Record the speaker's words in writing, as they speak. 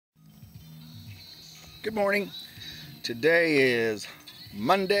Good morning. Today is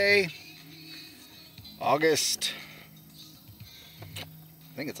Monday, I think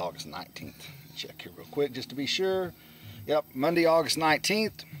it's August 19th. Check here real quick just to be sure. Yep, Monday, August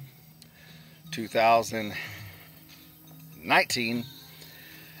 19th, 2019.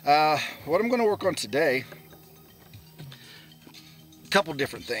 What I'm going to work on today, a couple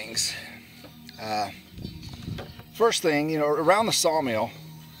different things. First thing, around the sawmill,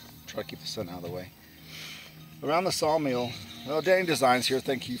 try to keep the sun out of the way. Around the sawmill, well, Danny Designs here.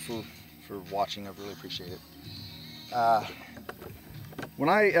 Thank you for watching. I really appreciate it. When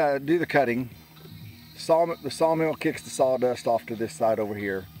I do the cutting, the sawmill kicks the sawdust off to this side over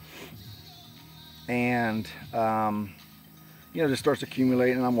here, and just starts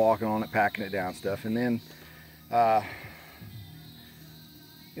accumulating. And I'm walking on it, packing it down, stuff, and then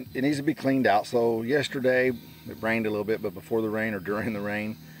it needs to be cleaned out. So yesterday it rained a little bit, but before the rain or during the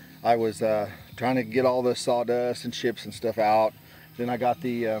rain, I was trying to get all the sawdust and chips and stuff out. Then I got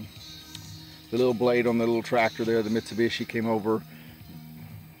the little blade on the little tractor there, the Mitsubishi, came over,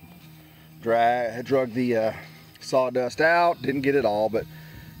 drug the sawdust out. Didn't get it all, but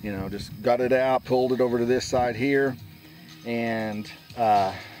just got it out, pulled it over to this side here, and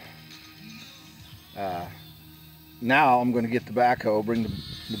now I'm going to get the backhoe, bring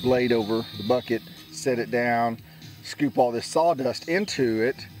the blade over, the bucket, set it down, scoop all this sawdust into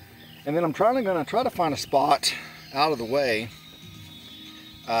it, and then I'm going to try to find a spot out of the way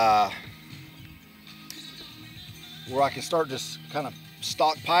where I can start just kind of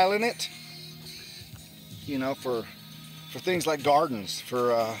stockpiling it, for things like gardens,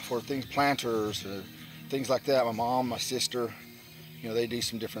 for things, planters, or things like that. My mom, my sister, they do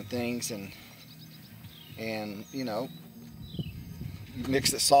some different things, and you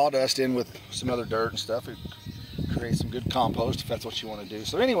mix the sawdust in with some other dirt and stuff. It creates some good compost if that's what you want to do.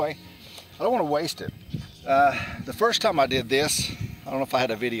 So anyway, I don't want to waste it. The first time I did this, I don't know if I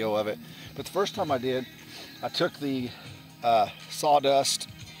had a video of it, but the first time I did, I took the sawdust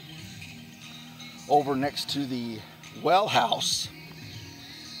over next to the well house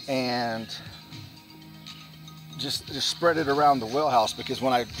and just spread it around the well house, because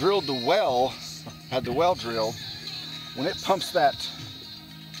when I drilled the well, had the well drilled, when it pumps that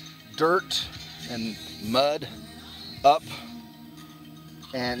dirt and mud up,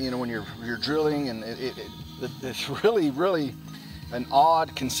 and when you're drilling, and it's really an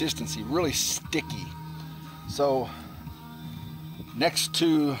odd consistency, really sticky. So next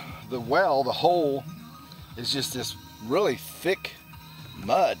to the well, the hole is just this really thick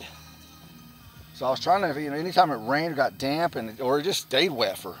mud. So I was trying to, anytime it rained or got damp, or it just stayed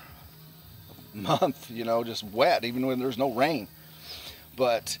wet for a month, just wet even when there's no rain.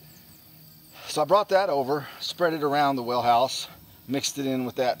 But so I brought that over, spread it around the well house, mixed it in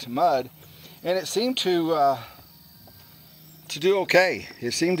with that mud, and it seemed to do okay.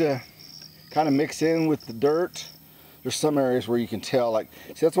 It seemed to kind of mix in with the dirt. There's some areas where you can tell, see,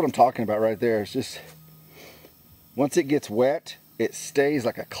 that's what I'm talking about right there. It's just, once it gets wet, it stays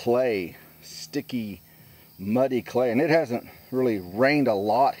like a clay, sticky, muddy clay. And it hasn't really rained a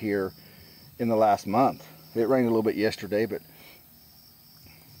lot here in the last month. It rained a little bit yesterday, but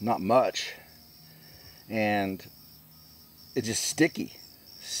not much. And it's just sticky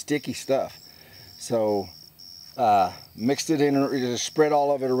stuff. So mixed it in, just spread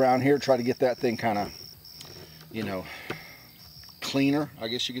all of it around here, try to get that thing kind of, cleaner, I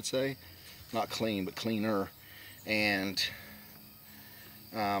guess you could say. Not clean, but cleaner. And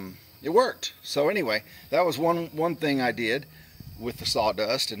it worked. So anyway, that was one thing I did with the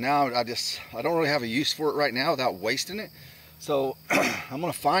sawdust, and now I don't really have a use for it right now without wasting it. So I'm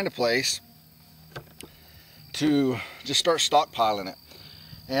gonna find a place to just start stockpiling it.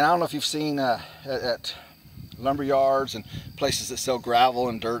 And I don't know if you've seen at lumber yards and places that sell gravel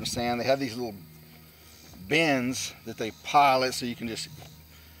and dirt and sand, they have these little bins that they pile it, so you can just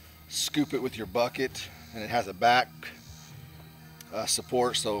scoop it with your bucket, and it has a back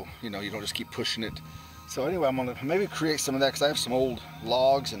support, so you don't just keep pushing it. So anyway, I'm gonna maybe create some of that, because I have some old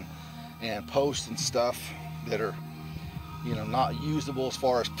logs and posts and stuff that are not usable as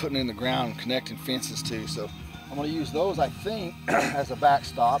far as putting in the ground and connecting fences to. So I'm gonna use those, I think, as a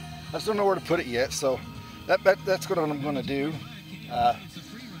backstop. I just don't know where to put it yet, so that's what I'm gonna do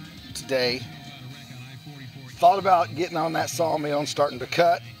today. Thought about getting on that sawmill and starting to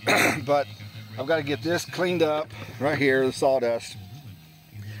cut, but I've got to get this cleaned up right here, the sawdust,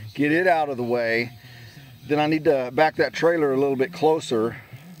 get it out of the way. Then I need to back that trailer a little bit closer.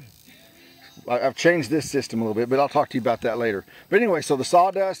 I've changed this system a little bit, but I'll talk to you about that later. But anyway, so the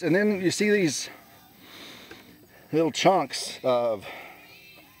sawdust, and then you see these little chunks of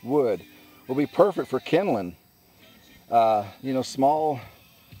wood. will be perfect for kindling. You know, small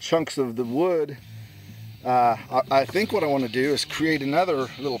chunks of the wood. I think what I want to do is create another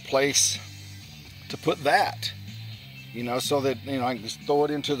little place to put that, you know, so that, you know, I can just throw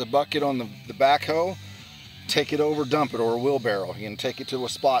it into the bucket on the backhoe, take it over, dump it, or a wheelbarrow, you know, take it to a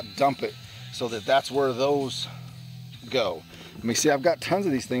spot, dump it, so that that's where those go. Let me see, I've got tons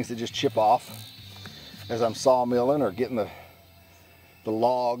of these things that just chip off as I'm sawmilling or getting the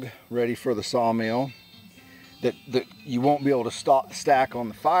log ready for the sawmill that you won't be able to stack on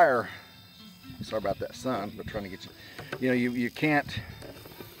the fire. Sorry about that, sun, but trying to get you, you know, you can't,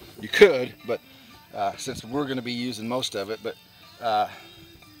 you could, but since we're going to be using most of it, but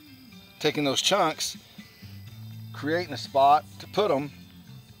taking those chunks, creating a spot to put them,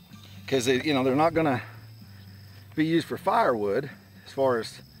 because you know, they're not going to be used for firewood. As far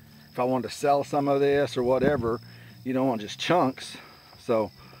as if I wanted to sell some of this or whatever, you don't want just chunks,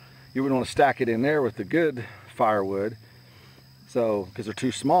 so you would want to stack it in there with the good firewood, so because they're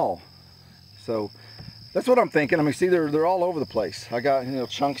too small. So that's what I'm thinking. I mean, see, they're all over the place. I got, you know,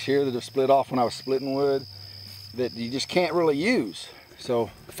 chunks here that have split off when I was splitting wood that you just can't really use.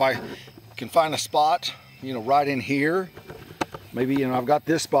 So if I can find a spot, you know, right in here, maybe, you know, I've got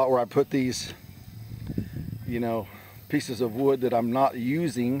this spot where I put these, you know, pieces of wood that I'm not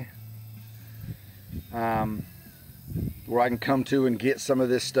using, where I can come to and get some of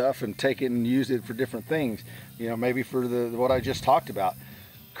this stuff and take it and use it for different things. You know, maybe for what I just talked about,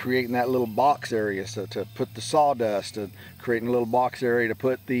 creating that little box area, so to put the sawdust, and creating a little box area to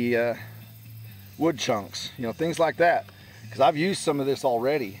put the wood chunks, you know, things like that. Because I've used some of this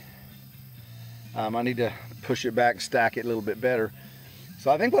already. I need to push it back and stack it a little bit better.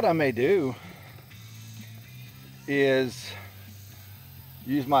 So I think what I may do is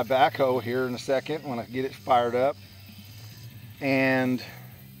use my backhoe here in a second when I get it fired up and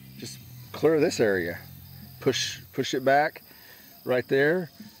just clear this area, push it back right there,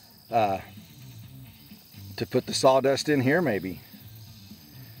 to put the sawdust in here. Maybe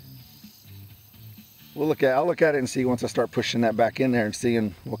I'll look at it and see once I start pushing that back in there and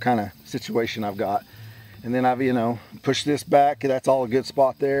seeing what kind of situation I've got. And then I've, you know, pushed this back, that's all a good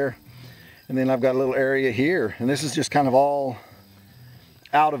spot there. And then I've got a little area here, and this is just kind of all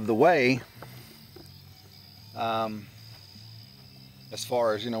out of the way, as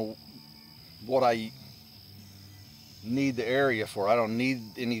far as, you know, what I need the area for. I don't need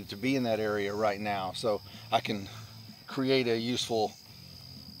any to be in that area right now, so I can create a useful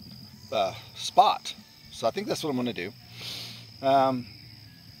spot. So I think that's what I'm going to do.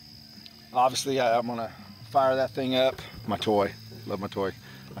 Obviously I'm going to fire that thing up. My toy, love my toy,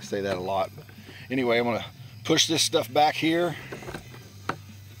 I say that a lot, but anyway, I'm going to push this stuff back here,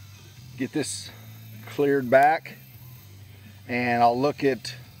 get this cleared back, and I'll look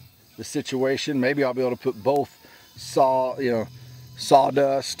at the situation. Maybe I'll be able to put both sawdust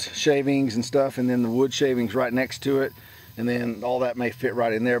shavings and stuff, and then the wood shavings right next to it, and then all that may fit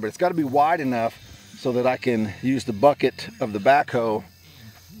right in there. But it's got to be wide enough so that I can use the bucket of the backhoe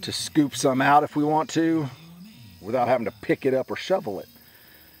to scoop some out if we want to, without having to pick it up or shovel it.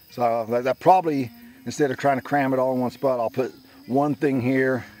 So that probably, instead of trying to cram it all in one spot, I'll put one thing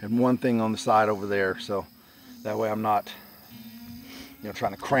here and one thing on the side over there, so that way I'm not, you know,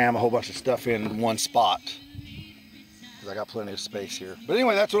 trying to cram a whole bunch of stuff in one spot, because I got plenty of space here. But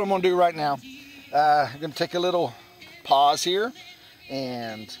anyway, that's what I'm going to do right now. I'm going to take a little pause here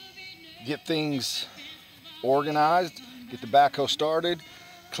and get things organized, get the backhoe started,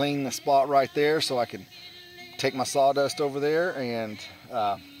 clean the spot right there so I can take my sawdust over there. And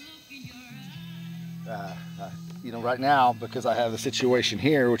you know, right now, because I have the situation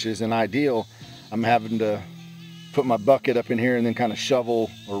here, which is an ideal, I'm having to put my bucket up in here and then kind of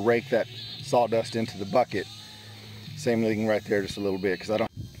shovel or rake that sawdust into the bucket. Same thing right there, just a little bit, because I don't.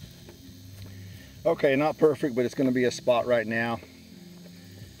 Okay, not perfect, but it's going to be a spot right now.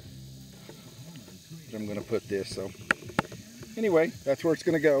 I'm going to put this. So anyway, that's where it's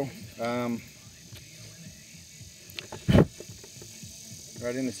going to go.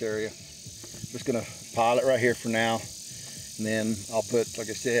 Right in this area. I'm just going to pile it right here for now, and then I'll put, like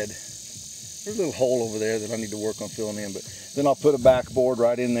I said, there's a little hole over there that I need to work on filling in, but then I'll put a backboard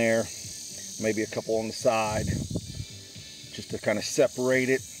right in there, maybe a couple on the side, just to kind of separate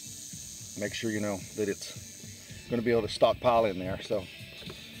it, make sure, you know, that it's going to be able to stockpile in there. So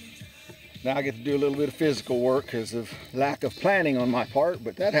now I get to do a little bit of physical work because of lack of planning on my part,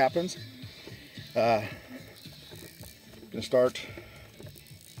 but that happens. Gonna start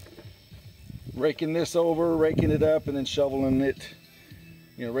raking this over, raking it up, and then shoveling it,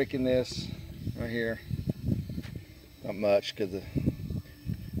 you know, raking this right here. Not much, because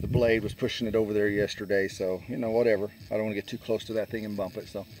the blade was pushing it over there yesterday, so you know, whatever. I don't want to get too close to that thing and bump it.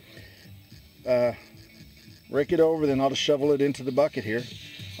 So rake it over, then I'll just shovel it into the bucket here.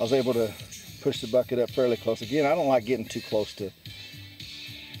 I was able to push the bucket up fairly close. Again, I don't like getting too close to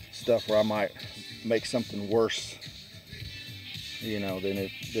stuff where I might make something worse, you know, than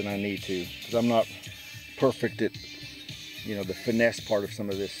I need to, because I'm not perfect at, you know, the finesse part of some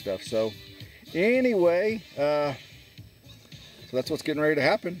of this stuff. So anyway, so that's what's getting ready to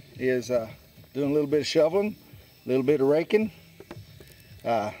happen, is doing a little bit of shoveling, a little bit of raking,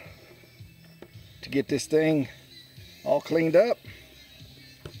 to get this thing all cleaned up.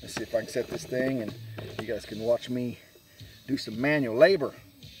 Let's see if I can set this thing and you guys can watch me do some manual labor.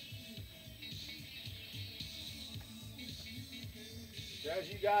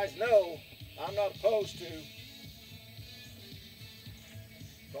 As you guys know, I'm not opposed to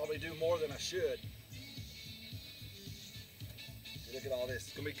probably do more than I should. Look at all this.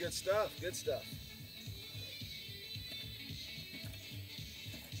 It's gonna be good stuff, good stuff.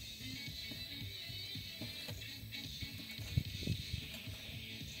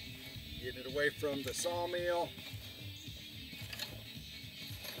 Getting it away from the sawmill.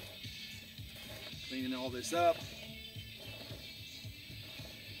 Cleaning all this up.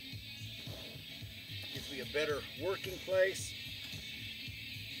 Gives me a better working place.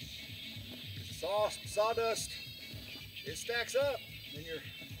 Sawdust, it stacks up and you're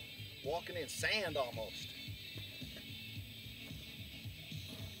walking in sand almost.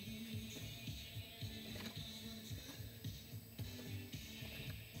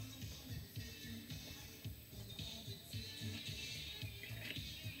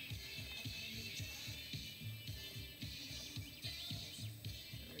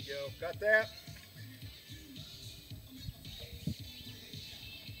 There we go, got that.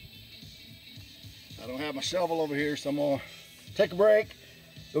 I don't have my shovel over here, so I'm gonna take a break,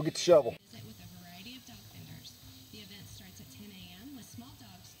 go get the shovel. With a variety of dog vendors. The event starts at 10 a.m. with small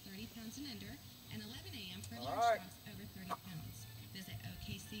dogs 30 pounds and under, and 11 a.m. for large dogs over 30 pounds. Visit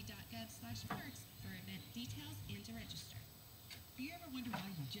okc.gov/parks for event details and to register. Do you ever wonder why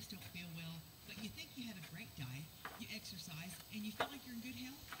you just don't feel well, but you think you have a great diet, you exercise, and you feel like you're in good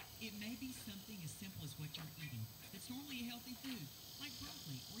health? It may be something as simple as what you're eating that's normally a healthy food, like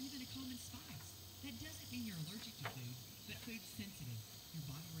broccoli or even a common spice. That doesn't mean you're allergic to food, but food sensitive. Your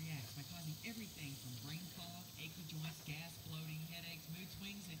body reacts by causing everything from brain fog, achy joints, gas, bloating, headaches, mood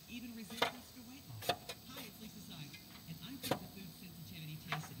swings, and even resistance to weight loss. Hi, it's Lisa Sykes, and I took the food sensitivity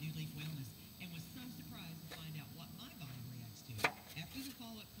test at New Leaf Wellness and was so surprised to find out what my body reacts to. After the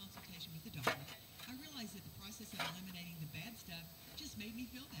follow-up consultation with the doctor, I realized that the process of eliminating the bad stuff just made me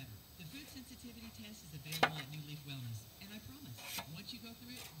feel better. The food sensitivity test is available at New Leaf Wellness, and I promise, once you go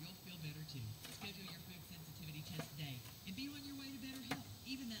through it, you'll feel better too. Schedule your food sensitivity test today and be on your way to better health.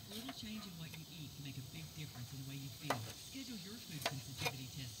 Even that little change in what you eat can make a big difference in the way you feel. Schedule your food sensitivity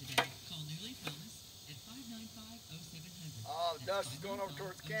test today. Call New Leaf Wellness at 595-0700. Oh, the dust is going over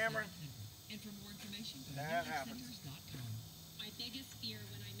towards the camera. And for more information, go to newleafcenters.com. My biggest fear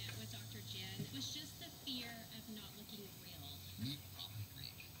when I met with Dr. Jen was just the fear of not looking real. Meet Robin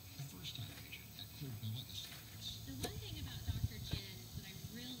Reed, a first-time patient at Clear Wellness Centers. The one thing about Dr. Jen that I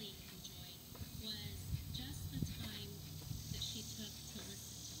really enjoyed was just the time that she took to listen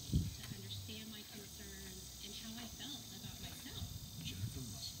to me, to understand my concerns and how I felt about myself. Jennifer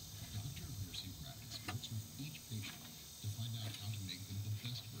Russell, doctor of nursing practice, works with each patient to find out how to make them the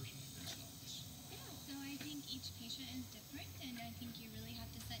best version of themselves. Yeah, so I think each patient is different, and I think you really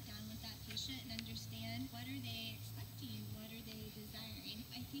have to sit down with that patient and understand what are they expecting, what are they desiring.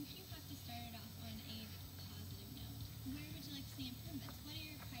 I think you have to start it off on a positive note. Where would you like to see improvements? What are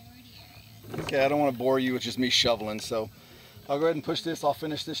your priority areas? Okay, I don't want to bore you with just me shoveling, so I'll go ahead and push this. I'll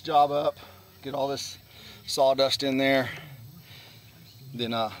finish this job up, get all this sawdust in there,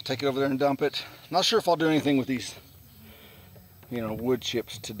 then take it over there and dump it. Not sure if I'll do anything with these, you know, wood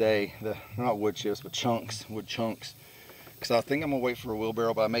chips today. Not wood chips, but chunks, wood chunks. Because I think I'm gonna wait for a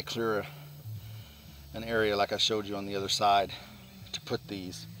wheelbarrow, but I may clear an area like I showed you on the other side to put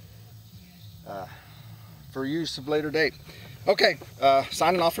these for use of later date. Okay,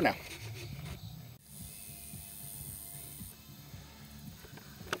 signing off for now.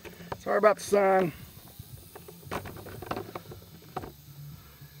 Sorry about the sun.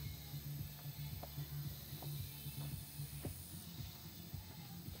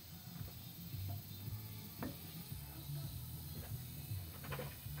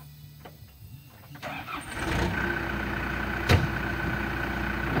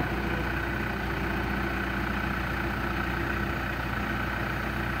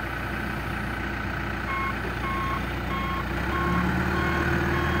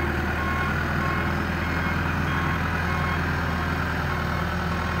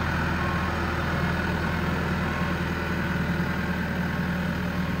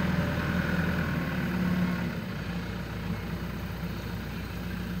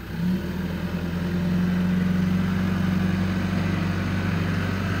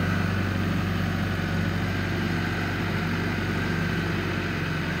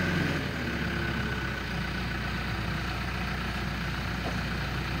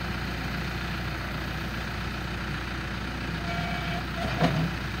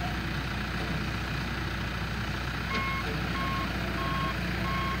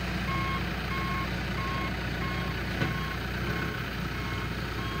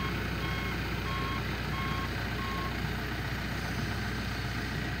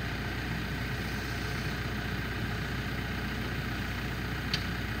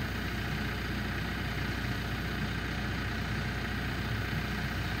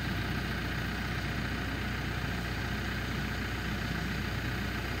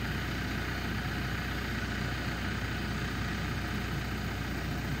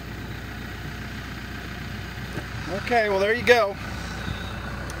 Okay, well there you go.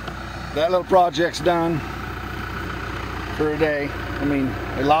 That little project's done for a day. I mean,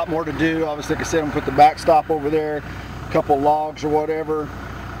 a lot more to do. Obviously, like I said, I'm gonna put the backstop over there, a couple logs or whatever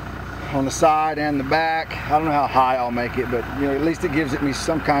on the side and the back. I don't know how high I'll make it, but you know, at least it gives me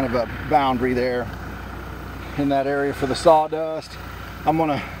some kind of a boundary there in that area for the sawdust. I'm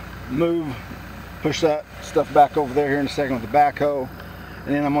gonna push that stuff back over there here in a second with the backhoe,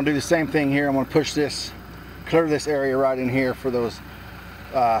 and then I'm gonna do the same thing here. I'm gonna push this, clear this area right in here for those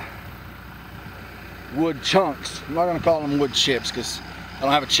wood chunks. I'm not gonna call them wood chips because I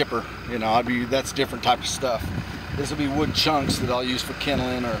don't have a chipper. You know, that's different type of stuff. This will be wood chunks that I'll use for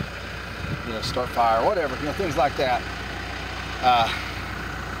kindling or, you know, start fire, whatever, you know, things like that.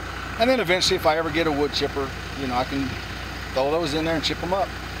 And then eventually, if I ever get a wood chipper, you know, I can throw those in there and chip them up.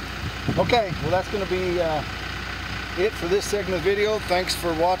 Okay, well that's going to be it for this segment of the video. Thanks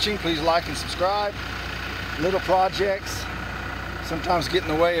for watching. Please like and subscribe. Little projects sometimes get in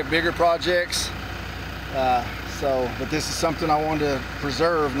the way of bigger projects. But this is something I wanted to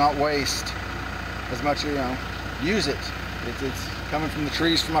preserve, not waste as much, you know, use it. It's coming from the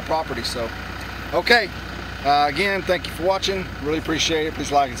trees from my property. So, okay. Again, thank you for watching. Really appreciate it.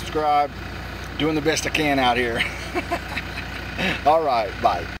 Please like and subscribe. Doing the best I can out here. All right,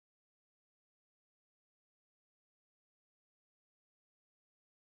 bye.